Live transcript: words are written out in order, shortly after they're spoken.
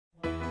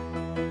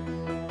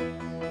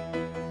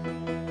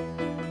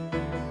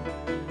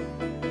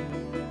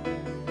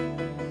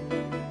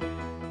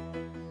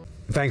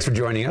Thanks for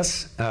joining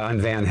us. I'm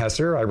Van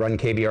Hesser. I run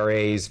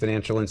KBRA's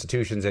Financial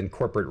Institutions and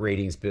Corporate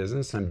Ratings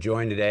business. I'm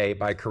joined today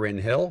by Corinne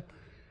Hill.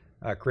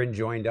 Corinne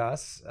joined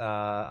us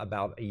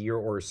about a year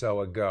or so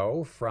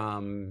ago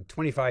from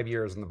 25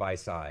 years on the buy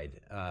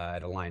side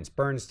at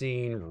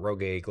AllianceBernstein,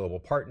 Rogue Global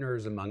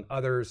Partners, among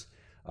others.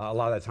 A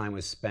lot of that time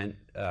was spent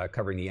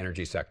covering the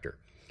energy sector.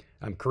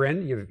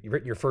 Corinne, you've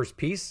written your first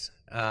piece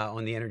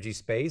on the energy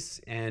space,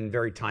 and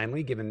very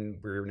timely given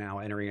we're now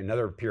entering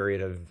another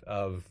period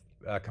of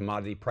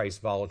commodity price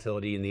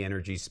volatility in the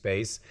energy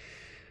space.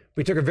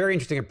 We took a very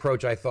interesting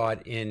approach, I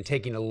thought, in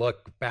taking a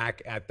look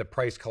back at the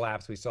price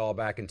collapse we saw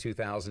back in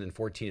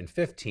 2014 and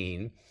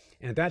 15.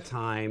 And at that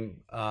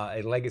time,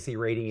 a legacy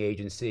rating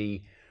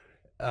agency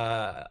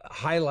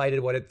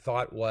highlighted what it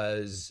thought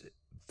was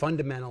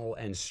fundamental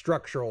and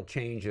structural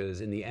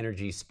changes in the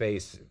energy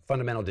space,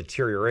 fundamental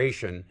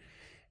deterioration,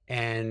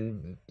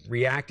 and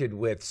reacted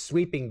with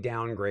sweeping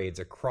downgrades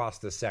across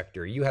the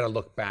sector. You had a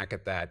look back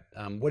at that.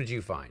 What did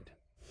you find?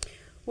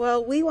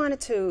 Well, we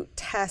wanted to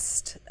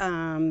test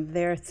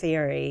their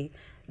theory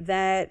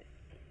that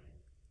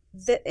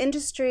the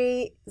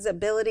industry's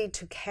ability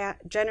to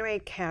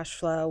generate cash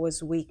flow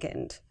was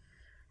weakened.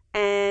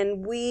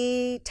 And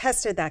we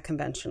tested that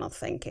conventional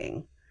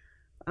thinking.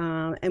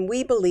 And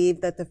we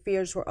believed that the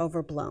fears were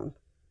overblown,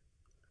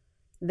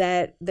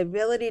 that the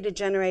ability to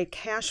generate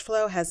cash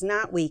flow has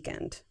not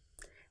weakened.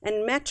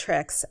 And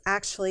metrics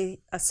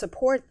actually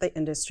support the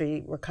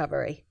industry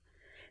recovery.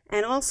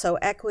 And also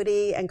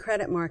equity and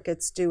credit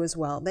markets do as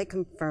well. They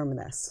confirm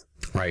this.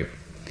 Right.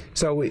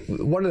 So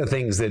one of the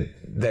things that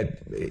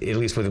at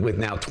least with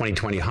now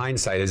 2020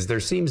 hindsight, is there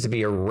seems to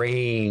be a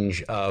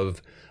range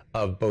of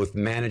both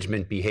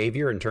management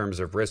behavior in terms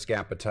of risk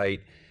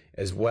appetite,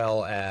 as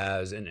well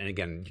as, and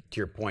again, to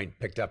your point,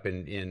 picked up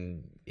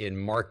in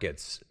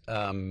markets.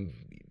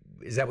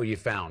 Is that what you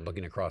found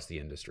looking across the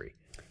industry?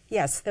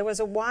 Yes, there was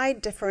a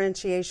wide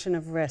differentiation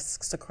of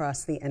risks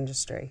across the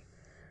industry.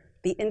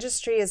 The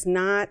industry is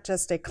not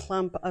just a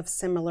clump of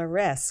similar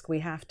risk.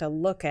 We have to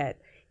look at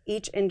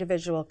each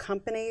individual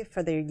company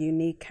for their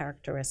unique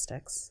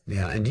characteristics.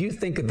 Yeah, and do you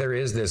think that there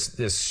is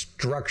this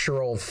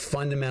structural,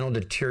 fundamental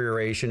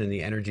deterioration in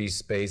the energy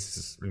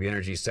space, the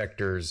energy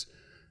sector's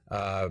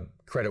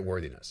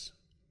creditworthiness?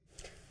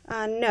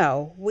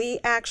 No, we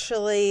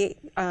actually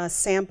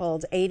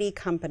sampled 80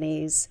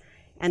 companies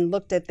and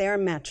looked at their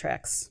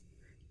metrics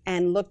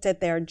and looked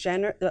at their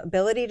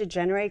ability to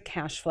generate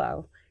cash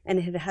flow. And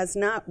it has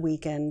not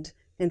weakened.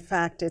 In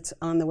fact, it's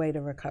on the way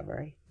to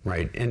recovery.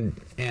 Right. And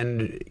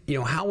you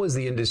know, how was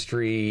the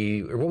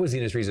industry, or what was the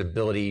industry's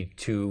ability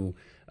to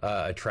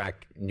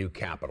attract new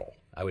capital?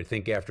 I would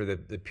think after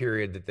the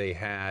period that they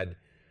had,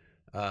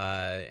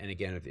 and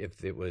again,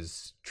 if it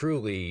was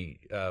truly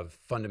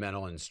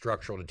fundamental and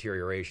structural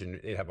deterioration,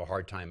 they'd have a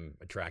hard time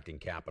attracting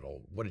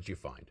capital. What did you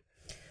find?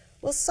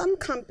 Well, some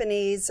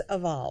companies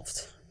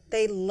evolved.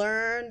 They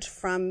learned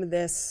from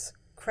this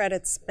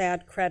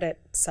bad credit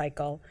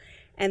cycle,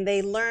 and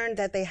they learned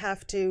that they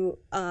have to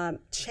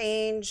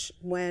change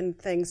when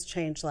things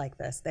change like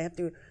this. They have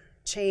to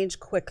change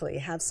quickly,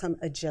 have some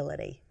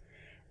agility.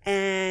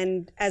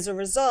 And as a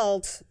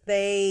result,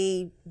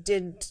 they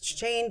did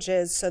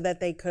changes so that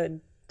they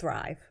could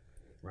thrive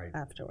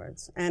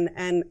afterwards and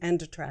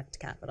attract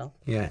capital.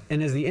 Yeah,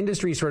 and has the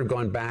industry sort of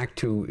gone back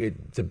to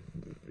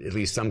at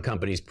least some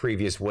companies'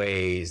 previous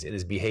ways and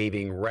is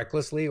behaving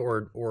recklessly,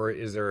 or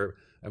is there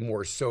a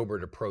more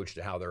sobered approach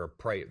to how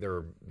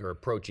they're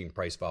approaching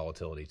price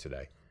volatility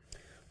today?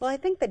 Well, I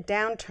think the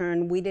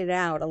downturn weeded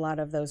out a lot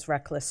of those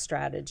reckless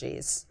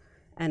strategies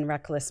and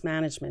reckless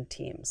management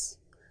teams.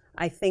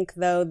 I think,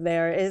 though,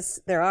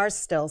 there are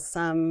still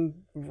some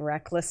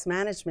reckless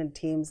management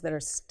teams that are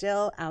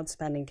still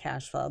outspending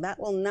cash flow. That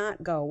will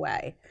not go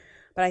away.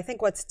 But I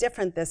think what's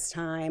different this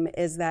time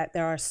is that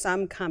there are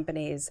some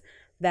companies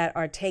that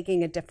are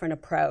taking a different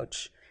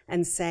approach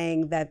and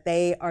saying that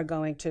they are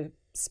going to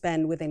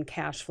spend within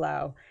cash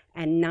flow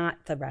and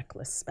not the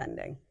reckless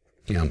spending.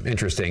 Yeah,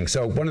 interesting.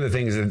 So one of the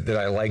things that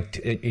I liked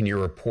in your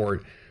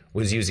report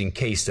was using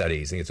case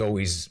studies. I think it's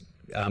always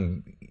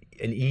an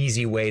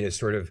easy way to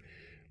sort of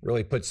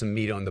really put some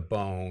meat on the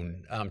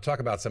bone. Talk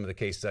about some of the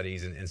case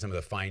studies and some of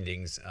the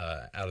findings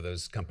out of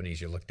those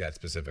companies you looked at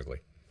specifically.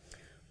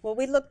 Well,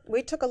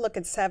 we took a look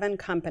at 7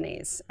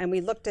 companies, and we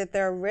looked at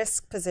their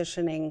risk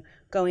positioning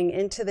going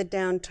into the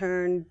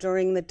downturn,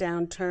 during the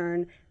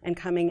downturn, and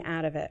coming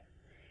out of it.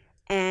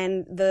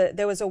 And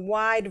there was a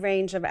wide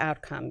range of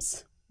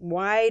outcomes,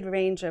 wide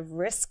range of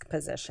risk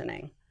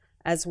positioning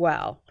as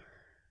well.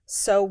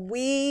 So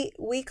we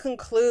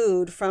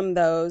conclude from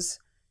those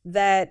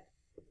that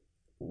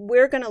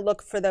we're going to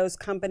look for those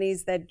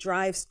companies that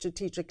drive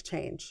strategic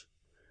change,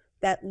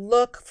 that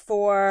look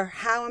for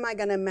how am I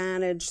going to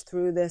manage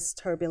through this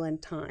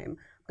turbulent time.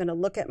 I'm going to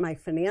look at my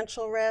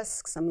financial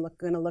risks. I'm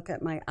going to look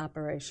at my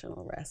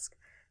operational risk.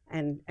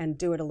 And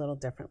do it a little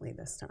differently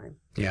this time.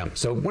 Yeah.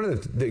 So one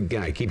of the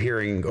again, I keep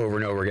hearing over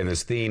and over again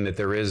this theme that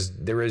there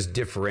is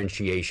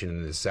differentiation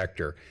in the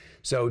sector.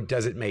 So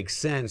does it make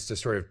sense to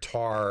sort of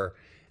tar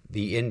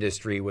the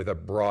industry with a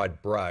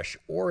broad brush,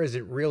 or is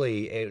it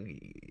really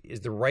is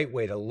the right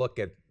way to look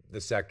at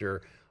the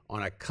sector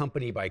on a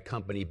company by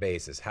company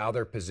basis, how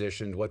they're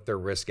positioned, what their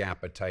risk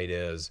appetite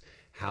is,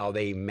 how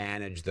they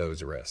manage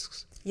those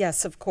risks?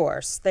 Yes, of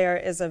course. There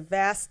is a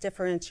vast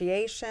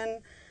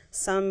differentiation.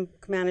 Some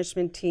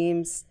management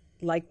teams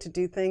like to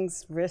do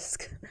things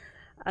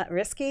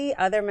risky.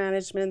 Other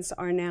managements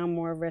are now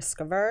more risk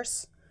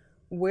averse.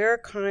 We're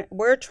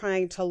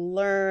trying to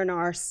learn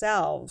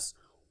ourselves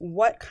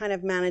what kind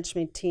of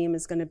management team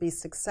is going to be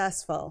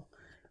successful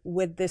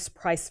with this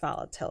price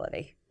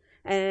volatility.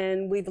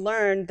 And we've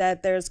learned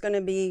that there's going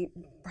to be,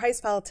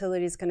 price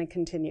volatility is going to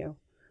continue.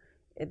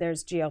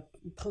 There's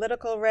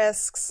geopolitical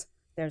risks,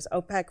 there's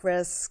OPEC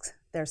risks,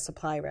 there's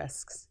supply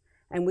risks.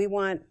 And we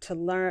want to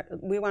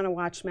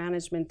watch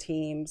management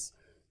teams,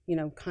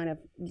 kind of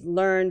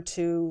learn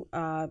to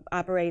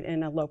operate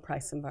in a low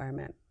price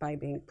environment by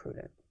being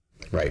prudent.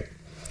 Right.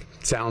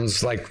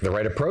 Sounds like the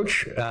right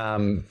approach.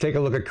 Take a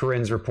look at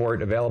Corinne's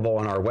report, available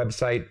on our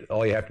website.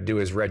 All you have to do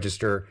is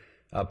register,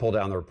 pull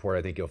down the report.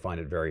 I think you'll find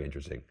it very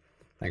interesting.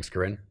 Thanks,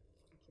 Corinne.